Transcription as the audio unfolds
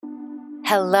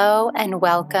Hello and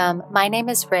welcome. My name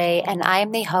is Ray, and I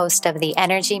am the host of the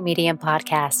Energy Medium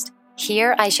podcast.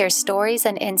 Here, I share stories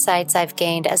and insights I've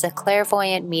gained as a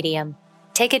clairvoyant medium.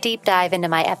 Take a deep dive into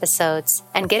my episodes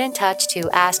and get in touch to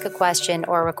ask a question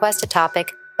or request a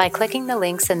topic by clicking the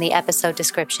links in the episode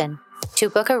description. To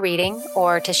book a reading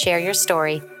or to share your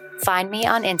story, find me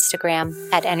on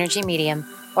Instagram at Energy Medium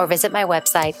or visit my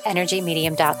website,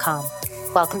 energymedium.com.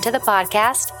 Welcome to the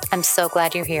podcast. I'm so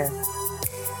glad you're here.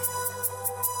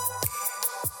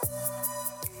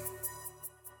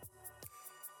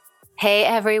 Hey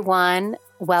everyone,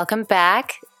 welcome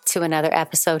back to another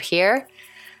episode here.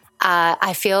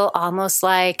 I feel almost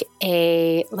like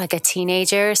a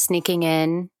teenager sneaking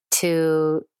in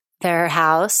to their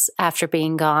house after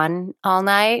being gone all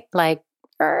night,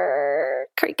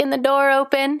 creaking the door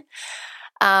open.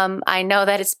 I know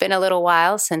that it's been a little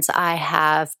while since I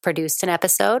have produced an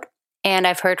episode, and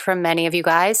I've heard from many of you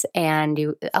guys,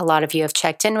 and a lot of you have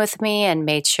checked in with me and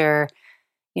made sure,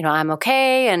 I'm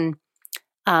okay, and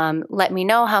let me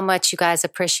know how much you guys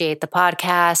appreciate the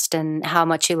podcast and how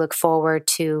much you look forward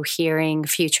to hearing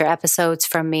future episodes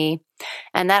from me.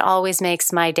 And that always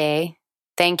makes my day.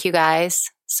 Thank you guys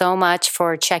so much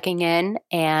for checking in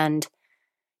and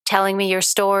telling me your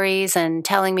stories and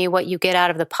telling me what you get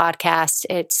out of the podcast.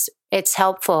 It's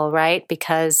helpful, right?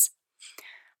 Because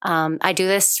I do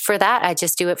this for that. I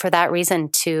just do it for that reason,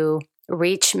 to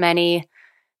reach many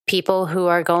people who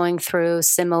are going through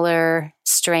similar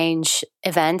strange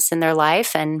events in their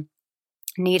life and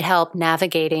need help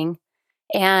navigating.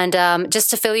 And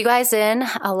just to fill you guys in,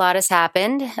 a lot has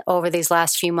happened over these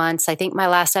last few months. I think my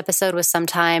last episode was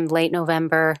sometime late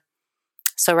November,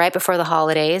 so right before the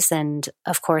holidays. And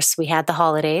of course, we had the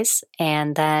holidays.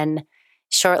 And then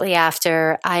shortly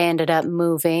after, I ended up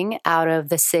moving out of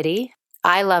the city.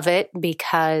 I love it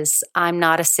because I'm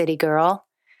not a city girl.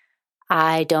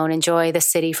 I don't enjoy the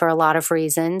city for a lot of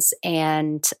reasons,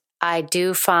 and I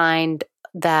do find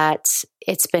that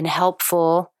it's been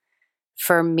helpful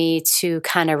for me to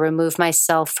kind of remove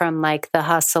myself from the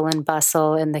hustle and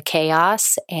bustle and the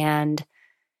chaos and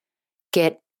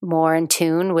get more in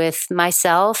tune with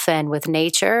myself and with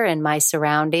nature and my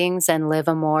surroundings and live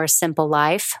a more simple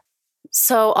life.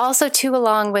 So also too,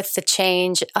 along with the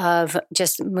change of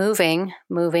just moving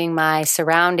my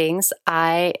surroundings,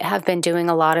 I have been doing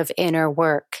a lot of inner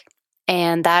work.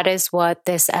 And that is what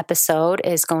this episode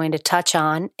is going to touch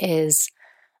on, is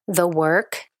the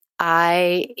work.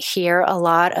 I hear a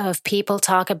lot of people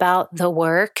talk about the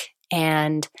work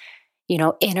and,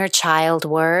 inner child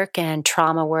work and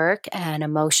trauma work and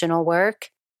emotional work.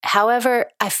 However,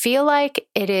 I feel like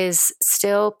it is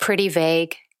still pretty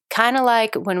vague. Kind of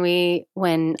like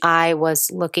when I was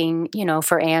looking,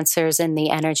 for answers in the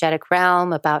energetic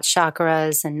realm about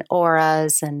chakras and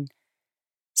auras and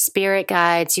spirit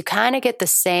guides, you kind of get the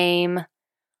same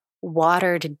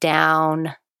watered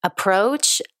down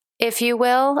approach, if you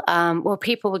will.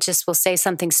 People will say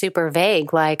something super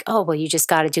vague like, oh, well, you just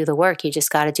got to do the work. You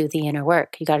just got to do the inner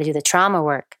work. You got to do the trauma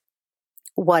work.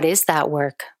 What is that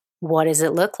work? What does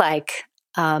it look like?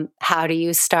 How do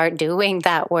you start doing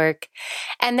that work?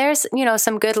 And there's,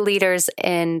 some good leaders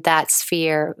in that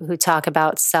sphere who talk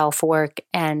about self-work.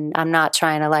 And I'm not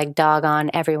trying to dog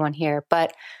on everyone here,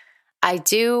 but I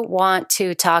do want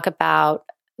to talk about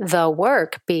the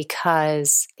work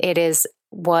because it is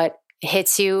what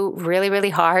hits you really,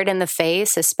 really hard in the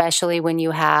face, especially when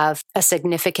you have a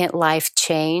significant life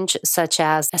change, such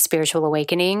as a spiritual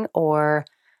awakening or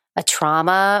a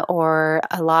trauma or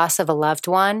a loss of a loved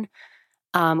one.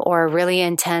 Or a really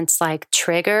intense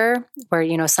trigger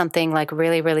where, something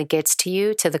really, really gets to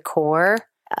you to the core.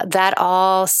 That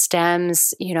all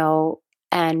stems,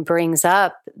 and brings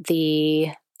up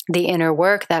the inner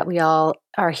work that we all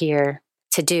are here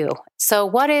to do. So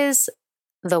what is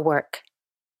the work?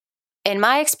 In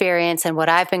my experience and what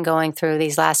I've been going through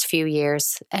these last few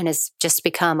years, and it's just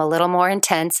become a little more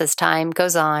intense as time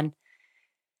goes on,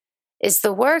 is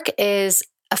the work is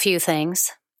a few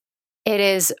things. It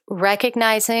is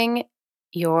recognizing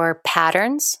your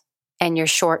patterns and your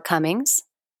shortcomings,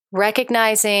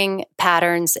 recognizing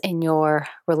patterns in your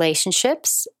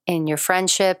relationships, in your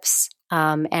friendships,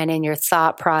 and in your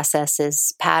thought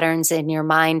processes, patterns in your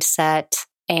mindset,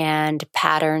 and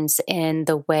patterns in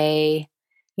the way,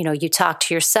 you talk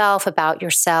to yourself about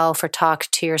yourself or talk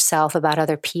to yourself about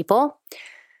other people.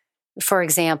 For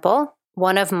example,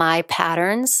 one of my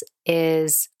patterns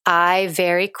is I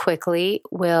very quickly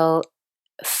will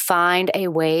find a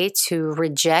way to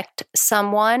reject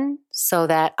someone so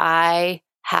that I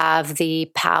have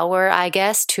the power, I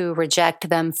guess, to reject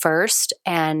them first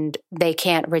and they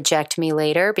can't reject me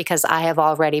later because I have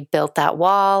already built that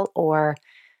wall or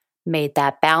made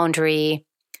that boundary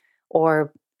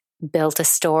or built a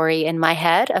story in my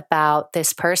head about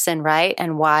this person, right?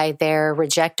 And why they're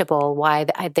rejectable, why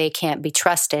they can't be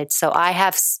trusted. So I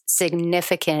have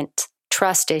significant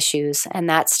trust issues, and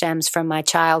that stems from my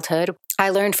childhood. I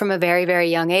learned from a very, very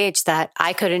young age that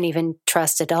I couldn't even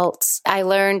trust adults. I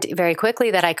learned very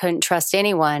quickly that I couldn't trust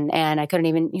anyone, and I couldn't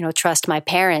even, trust my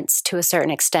parents to a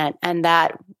certain extent. And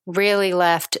that really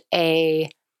left a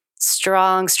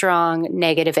strong, strong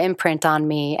negative imprint on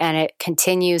me. And it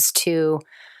continues to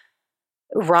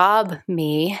rob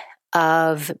me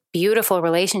of beautiful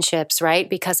relationships, right?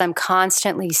 Because I'm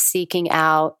constantly seeking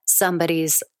out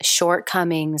somebody's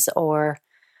shortcomings or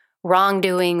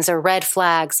wrongdoings or red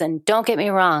flags. And don't get me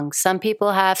wrong, some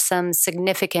people have some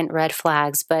significant red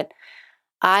flags, but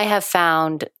I have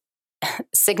found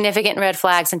significant red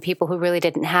flags in people who really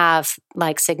didn't have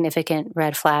like significant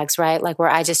red flags, right? Like where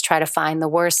I just try to find the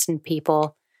worst in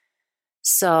people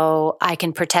so I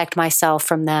can protect myself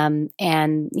from them,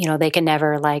 and, they can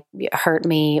never like hurt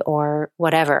me or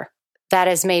whatever. That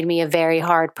has made me a very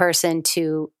hard person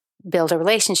to build a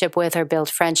relationship with or build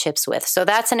friendships with. So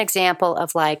that's an example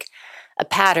of like a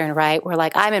pattern, right? Where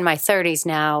like I'm in my 30s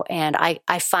now, and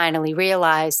I finally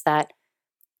realized that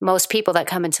most people that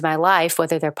come into my life,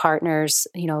 whether they're partners,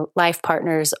 life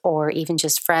partners, or even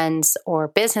just friends or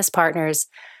business partners,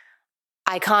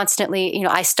 I constantly,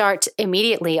 I start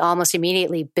almost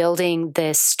immediately building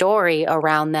this story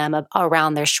around them,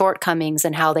 around their shortcomings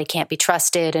and how they can't be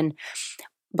trusted and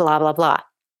blah, blah, blah.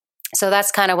 So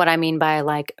that's kind of what I mean by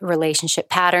like relationship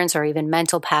patterns or even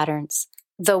mental patterns.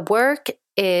 The work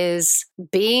is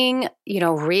being,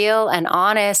 real and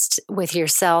honest with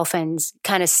yourself and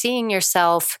kind of seeing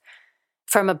yourself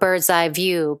from a bird's eye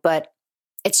view. But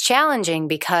it's challenging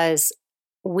because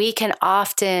we can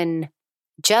often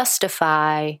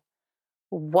justify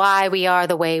why we are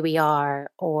the way we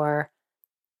are, or,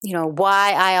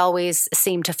 why I always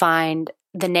seem to find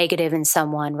the negative in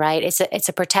someone, right? It's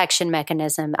a protection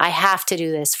mechanism. I have to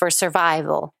do this for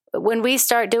survival. When we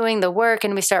start doing the work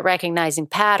and we start recognizing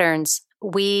patterns,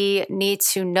 we need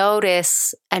to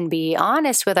notice and be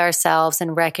honest with ourselves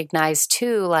and recognize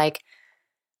too, like,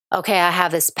 okay, I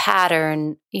have this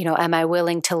pattern, am I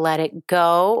willing to let it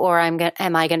go, or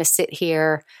am I going to sit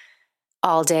here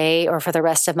all day or for the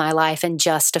rest of my life and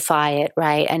justify it,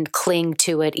 right? And cling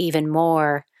to it even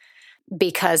more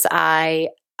because I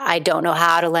don't know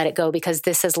how to let it go, because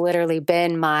this has literally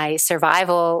been my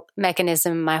survival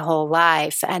mechanism my whole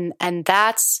life. And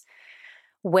that's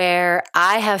where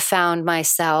I have found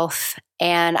myself,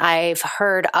 and I've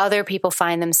heard other people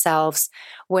find themselves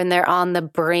when they're on the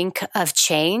brink of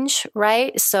change,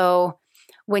 right? So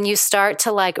when you start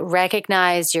to like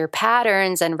recognize your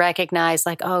patterns and recognize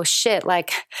like, oh shit,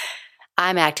 like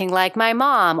I'm acting like my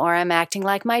mom, or I'm acting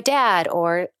like my dad,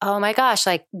 or, oh my gosh,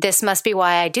 like this must be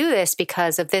why I do this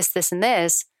because of this, this, and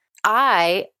this.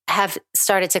 I have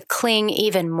started to cling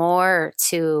even more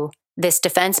to this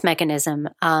defense mechanism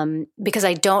because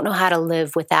I don't know how to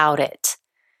live without it.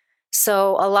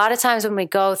 So a lot of times when we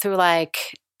go through like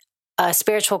a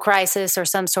spiritual crisis or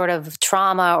some sort of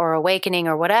trauma or awakening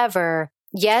or whatever,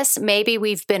 yes, maybe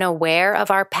we've been aware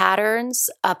of our patterns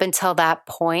up until that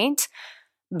point.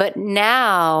 But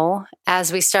now,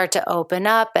 as we start to open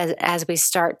up, as we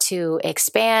start to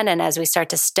expand, and as we start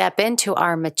to step into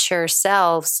our mature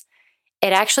selves,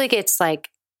 it actually gets like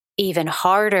even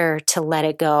harder to let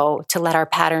it go, to let our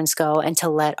patterns go, and to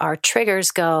let our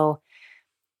triggers go.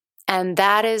 And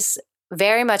that is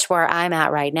very much where I'm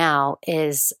at right now.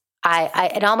 Is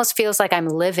it almost feels like I'm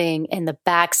living in the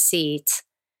back seat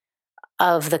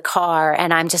of the car,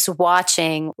 and I'm just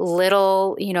watching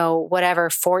little,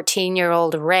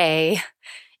 14-year-old Ray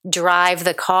drive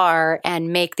the car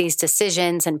and make these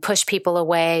decisions and push people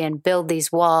away and build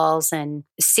these walls and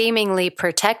seemingly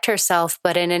protect herself,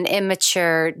 but in an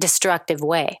immature, destructive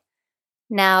way.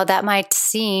 Now, that might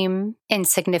seem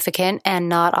insignificant and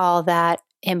not all that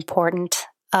important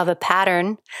of a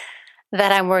pattern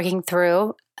that I'm working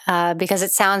through because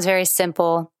it sounds very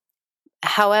simple.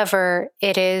 However,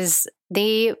 it is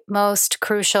the most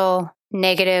crucial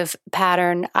negative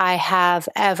pattern I have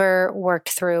ever worked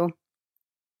through.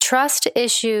 Trust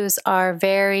issues are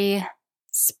very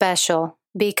special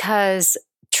because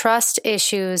trust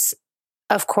issues,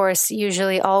 of course,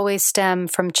 usually always stem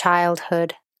from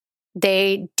childhood.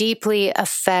 They deeply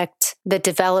affect the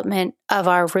development of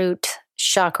our root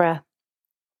chakra.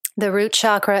 The root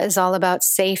chakra is all about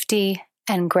safety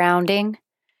and grounding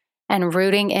and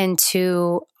rooting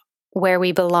into where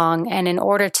we belong. And in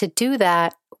order to do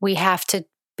that, we have to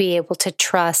be able to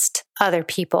trust other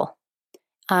people.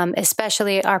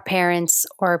 especially our parents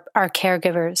or our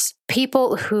caregivers.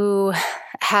 People who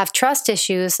have trust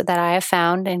issues that I have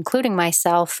found, including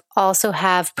myself, also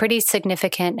have pretty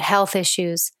significant health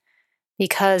issues,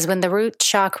 because when the root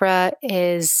chakra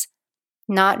is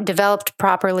not developed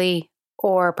properly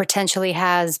or potentially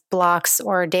has blocks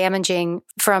or damaging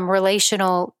from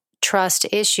relational trust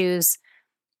issues,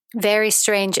 very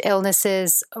strange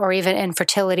illnesses or even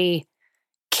infertility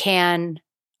can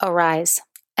arise.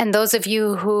 And those of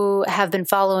you who have been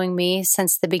following me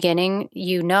since the beginning,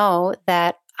 you know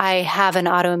that I have an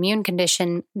autoimmune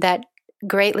condition that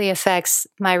greatly affects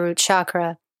my root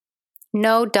chakra.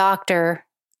 No doctor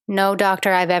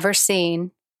I've ever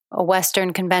seen, a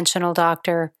Western conventional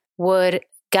doctor, would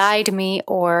guide me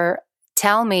or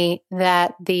tell me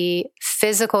that the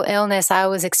physical illness I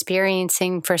was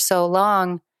experiencing for so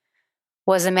long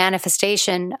was a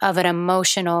manifestation of an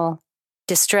emotional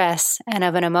distress and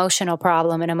of an emotional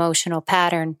problem, an emotional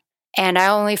pattern. And I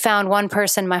only found one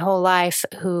person my whole life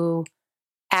who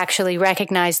actually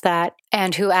recognized that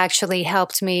and who actually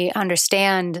helped me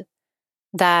understand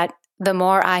that the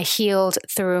more I healed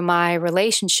through my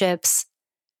relationships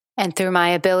and through my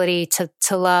ability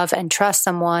to love and trust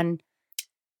someone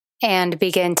and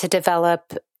begin to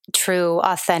develop true,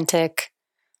 authentic,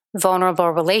 vulnerable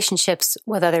relationships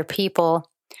with other people,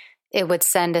 it would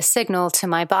send a signal to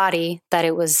my body that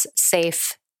it was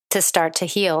safe to start to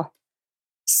heal.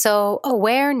 So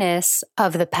awareness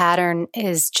of the pattern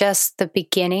is just the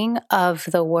beginning of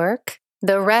the work.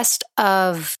 The rest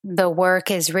of the work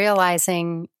is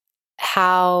realizing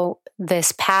how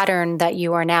this pattern that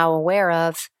you are now aware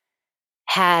of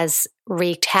has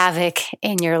wreaked havoc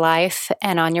in your life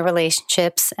and on your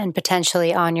relationships and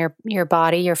potentially on your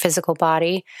body, your physical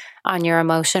body, on your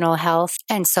emotional health,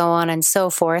 and so on and so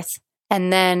forth.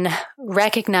 And then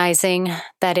recognizing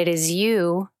that it is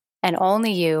you and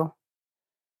only you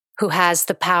who has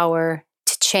the power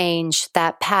to change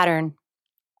that pattern.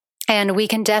 And we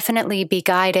can definitely be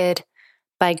guided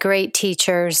by great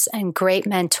teachers and great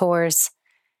mentors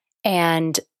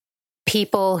and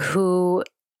people who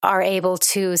are able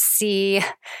to see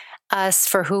us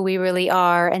for who we really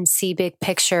are and see big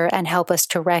picture and help us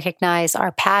to recognize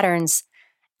our patterns.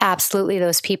 Absolutely,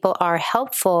 those people are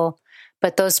helpful,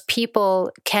 but those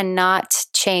people cannot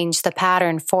change the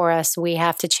pattern for us. We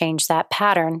have to change that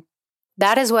pattern.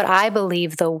 That is what I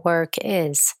believe the work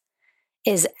is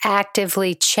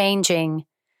actively changing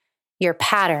your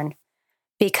pattern,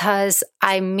 because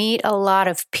I meet a lot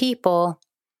of people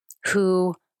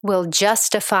who will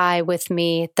justify with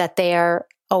me that they are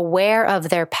aware of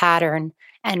their pattern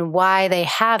and why they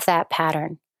have that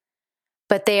pattern,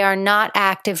 but they are not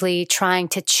actively trying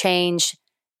to change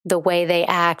the way they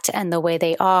act and the way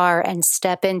they are and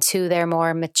step into their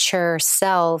more mature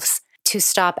selves to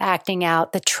stop acting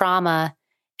out the trauma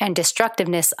and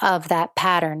destructiveness of that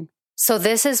pattern. So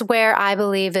this is where I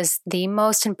believe is the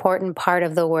most important part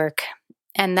of the work,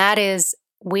 and that is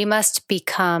we must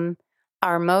become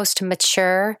our most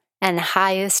mature and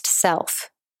highest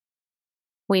self.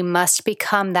 We must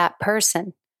become that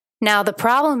person. Now, the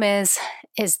problem is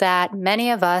that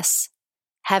many of us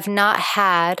have not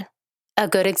had a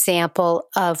good example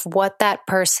of what that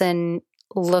person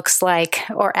looks like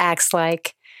or acts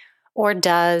like or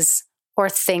does or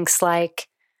thinks like.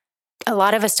 A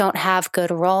lot of us don't have good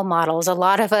role models. A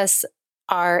lot of us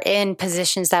are in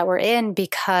positions that we're in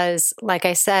because, like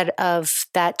I said, of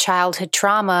that childhood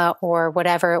trauma or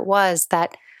whatever it was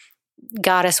that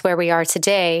got us where we are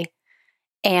today.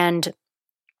 And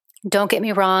don't get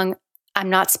me wrong, I'm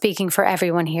not speaking for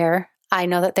everyone here. I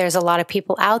know that there's a lot of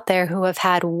people out there who have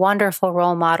had wonderful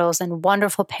role models and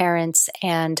wonderful parents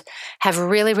and have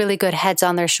really, really good heads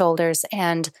on their shoulders.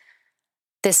 And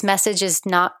this message is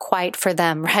not quite for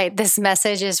them, right? This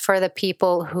message is for the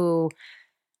people who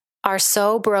are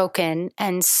so broken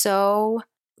and so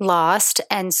lost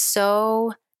and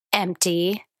so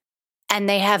empty, and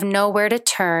they have nowhere to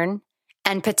turn,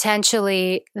 and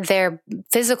potentially their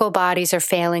physical bodies are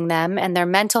failing them and their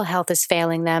mental health is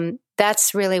failing them.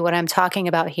 That's really what I'm talking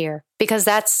about here, because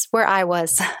that's where I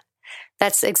was.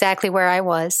 That's exactly where I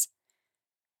was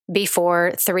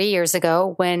before 3 years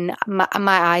ago when my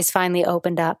eyes finally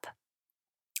opened up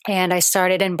and I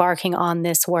started embarking on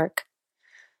this work.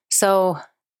 So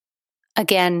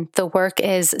again, the work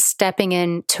is stepping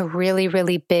into really,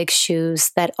 really big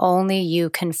shoes that only you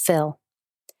can fill.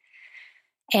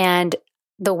 And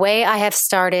the way I have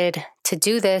started to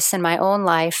do this in my own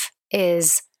life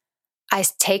is I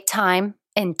take time,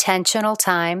 intentional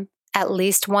time, at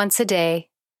least once a day,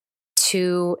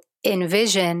 to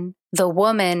envision the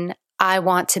woman I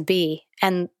want to be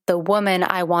and the woman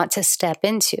I want to step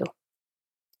into.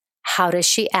 How does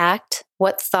she act?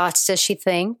 What thoughts does she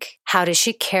think? How does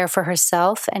she care for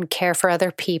herself and care for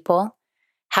other people?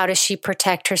 How does she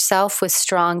protect herself with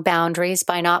strong boundaries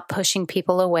by not pushing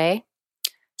people away?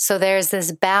 So there's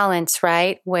this balance,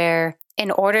 right? Where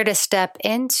in order to step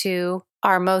into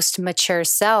our most mature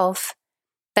self,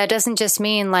 that doesn't just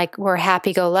mean like we're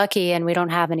happy-go-lucky and we don't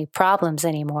have any problems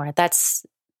anymore. That's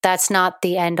not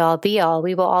the end-all be-all.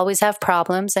 We will always have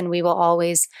problems and we will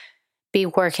always be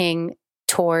working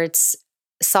towards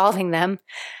solving them.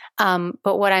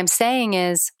 But what I'm saying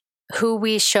is who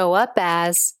we show up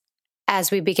as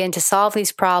we begin to solve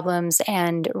these problems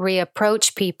and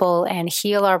reapproach people and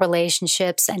heal our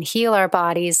relationships and heal our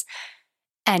bodies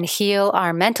and heal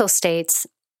our mental states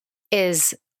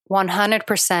is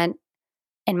 100%,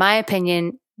 in my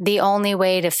opinion, the only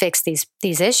way to fix these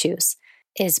issues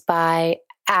is by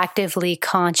actively,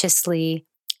 consciously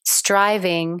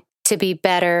striving to be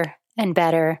better and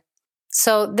better.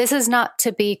 So this is not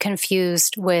to be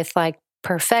confused with like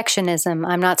perfectionism.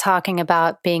 I'm not talking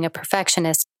about being a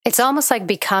perfectionist. It's almost like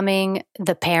becoming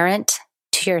the parent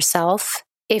to yourself.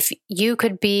 If you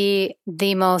could be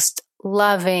the most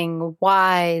loving,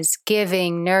 wise,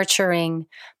 giving, nurturing,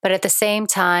 but at the same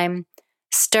time,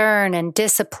 stern and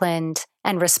disciplined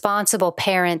and responsible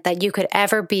parent that you could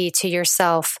ever be to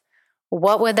yourself,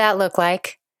 what would that look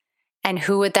like? And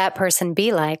who would that person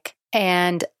be like?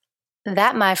 And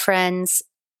that, my friends,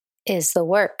 is the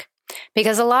work.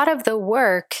 Because a lot of the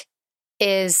work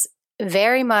is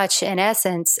very much, in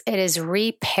essence, it is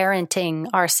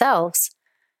reparenting ourselves,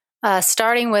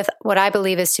 starting with what I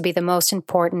believe is to be the most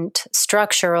important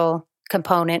structural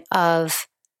component of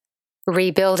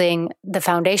rebuilding the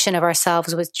foundation of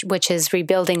ourselves, which is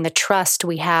rebuilding the trust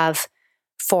we have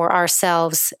for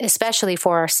ourselves, especially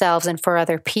for ourselves and for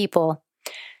other people.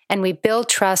 And we build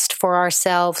trust for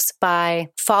ourselves by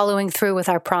following through with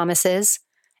our promises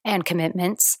and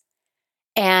commitments.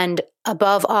 And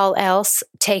above all else,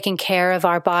 taking care of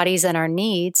our bodies and our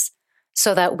needs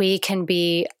so that we can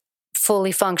be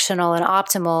fully functional and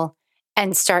optimal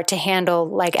and start to handle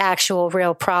like actual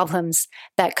real problems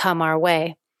that come our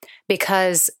way.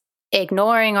 Because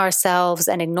ignoring ourselves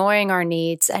and ignoring our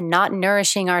needs and not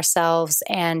nourishing ourselves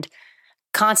and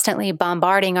constantly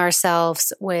bombarding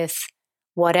ourselves with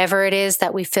whatever it is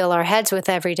that we fill our heads with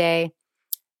every day,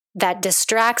 that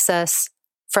distracts us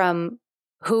from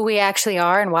who we actually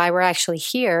are and why we're actually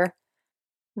here,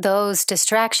 those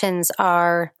distractions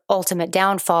are ultimate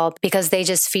downfall because they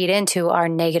just feed into our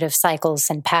negative cycles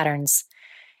and patterns.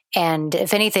 And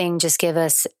if anything, just give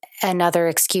us another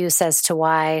excuse as to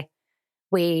why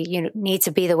we need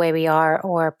to be the way we are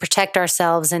or protect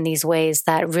ourselves in these ways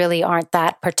that really aren't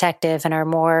that protective and are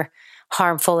more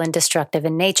harmful and destructive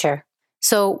in nature.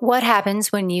 So what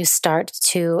happens when you start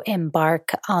to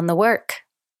embark on the work?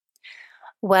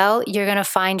 Well, you're going to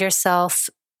find yourself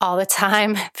all the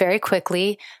time, very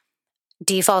quickly,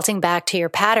 defaulting back to your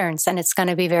patterns. And it's going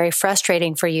to be very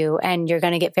frustrating for you. And you're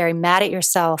going to get very mad at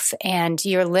yourself. And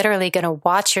you're literally going to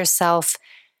watch yourself,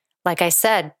 like I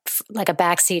said, like a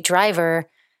backseat driver,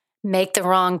 make the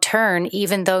wrong turn,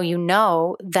 even though you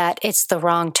know that it's the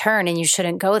wrong turn and you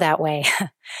shouldn't go that way.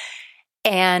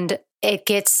 And it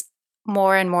gets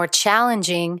more and more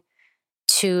challenging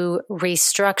to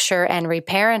restructure and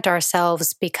reparent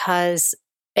ourselves because,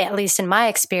 at least in my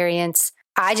experience,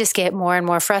 I just get more and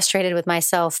more frustrated with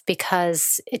myself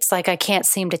because it's like I can't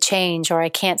seem to change, or I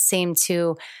can't seem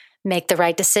to make the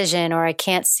right decision, or I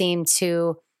can't seem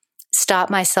to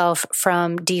stop myself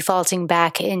from defaulting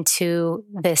back into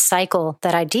this cycle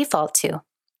that I default to.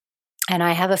 And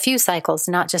I have a few cycles,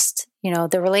 not just,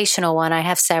 the relational one. I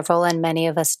have several, and many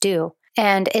of us do.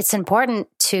 And it's important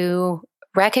to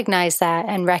recognize that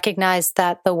and recognize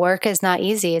that the work is not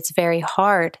easy. It's very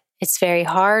hard. It's very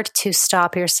hard to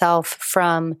stop yourself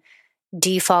from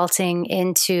defaulting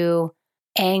into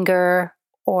anger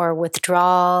or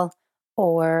withdrawal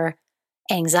or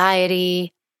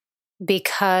anxiety,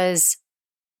 because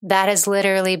that has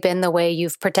literally been the way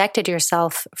you've protected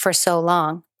yourself for so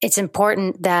long. It's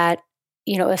important that,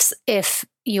 if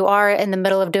you are in the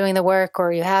middle of doing the work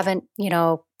or you haven't,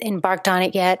 embarked on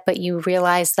it yet, but you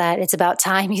realize that it's about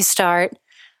time you start,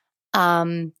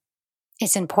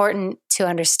 it's important to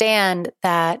understand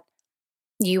that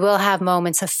you will have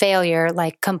moments of failure,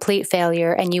 like complete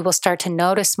failure, and you will start to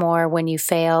notice more when you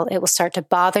fail. It will start to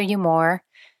bother you more.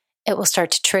 It will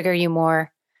start to trigger you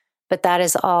more. But that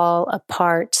is all a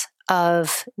part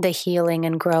of the healing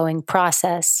and growing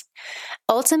process.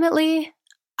 Ultimately,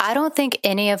 I don't think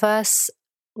any of us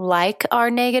like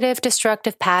our negative,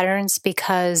 destructive patterns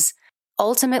because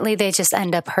ultimately they just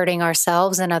end up hurting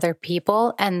ourselves and other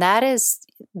people. And that is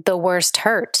the worst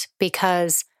hurt,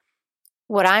 because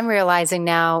what I'm realizing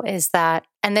now is that,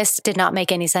 and this did not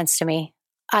make any sense to me.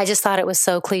 I just thought it was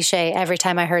so cliche every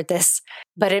time I heard this,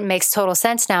 but it makes total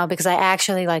sense now because I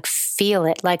actually like feel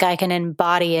it, like I can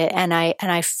embody it, and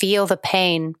I feel the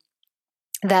pain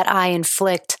that I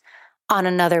inflict on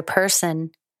another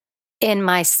person in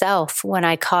myself when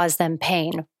I cause them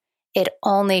pain. It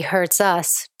only hurts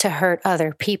us to hurt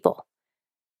other people.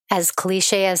 As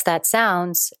cliche as that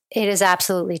sounds, it is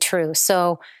absolutely true.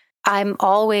 So I'm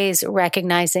always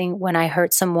recognizing when I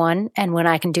hurt someone and when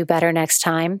I can do better next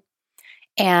time.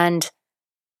 And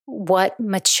what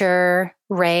mature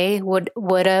Ray would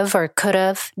have or could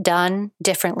have done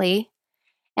differently,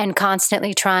 and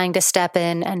constantly trying to step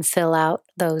in and fill out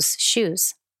those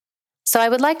shoes. So I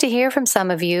would like to hear from some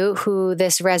of you who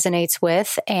this resonates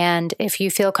with, and if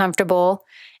you feel comfortable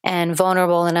and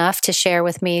vulnerable enough to share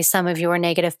with me some of your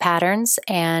negative patterns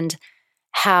and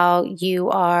how you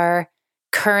are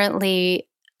currently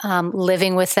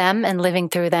living with them and living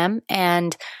through them,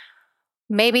 and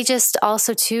maybe just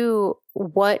also too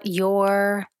what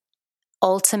your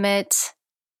ultimate,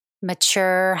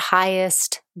 mature,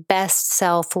 highest, best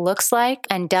self looks like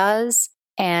and does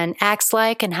and acts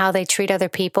like, and how they treat other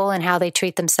people and how they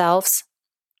treat themselves.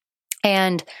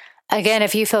 And again,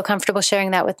 if you feel comfortable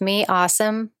sharing that with me,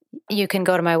 awesome. You can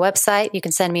go to my website. You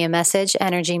can send me a message,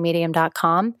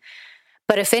 energymedium.com.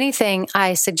 But if anything,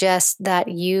 I suggest that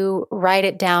you write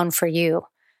it down for you.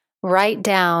 Write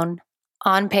down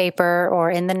on paper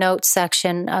or in the notes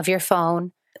section of your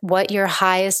phone what your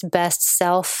highest, best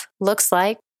self looks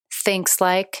like, thinks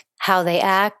like, how they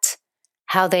act,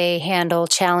 how they handle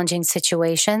challenging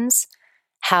situations,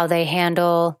 how they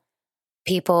handle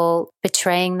people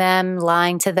betraying them,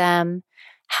 lying to them,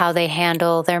 how they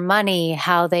handle their money,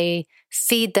 how they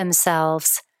feed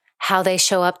themselves, how they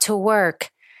show up to work,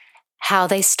 how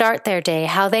they start their day,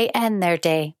 how they end their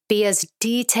day. Be as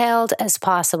detailed as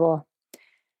possible.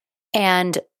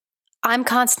 And I'm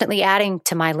constantly adding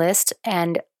to my list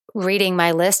and reading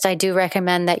my list. I do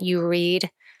recommend that you read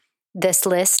this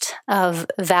list of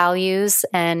values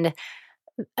and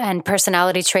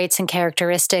personality traits and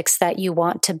characteristics that you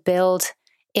want to build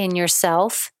in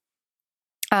yourself.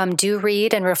 Do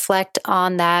read and reflect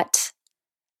on that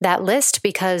list,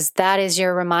 because that is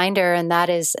your reminder, and that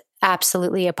is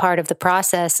absolutely a part of the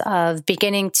process of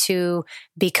beginning to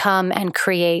become and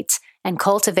create and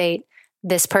cultivate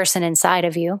this person inside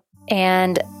of you.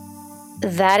 And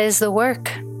that is the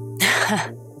work.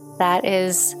 That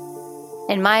is,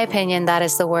 in my opinion, that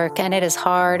is the work, and it is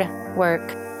hard work.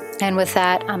 And with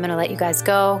that, I'm going to let you guys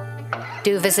go.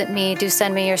 Do visit me. Do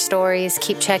send me your stories.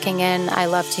 Keep checking in. I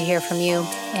love to hear from you,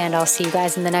 and I'll see you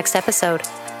guys in the next episode.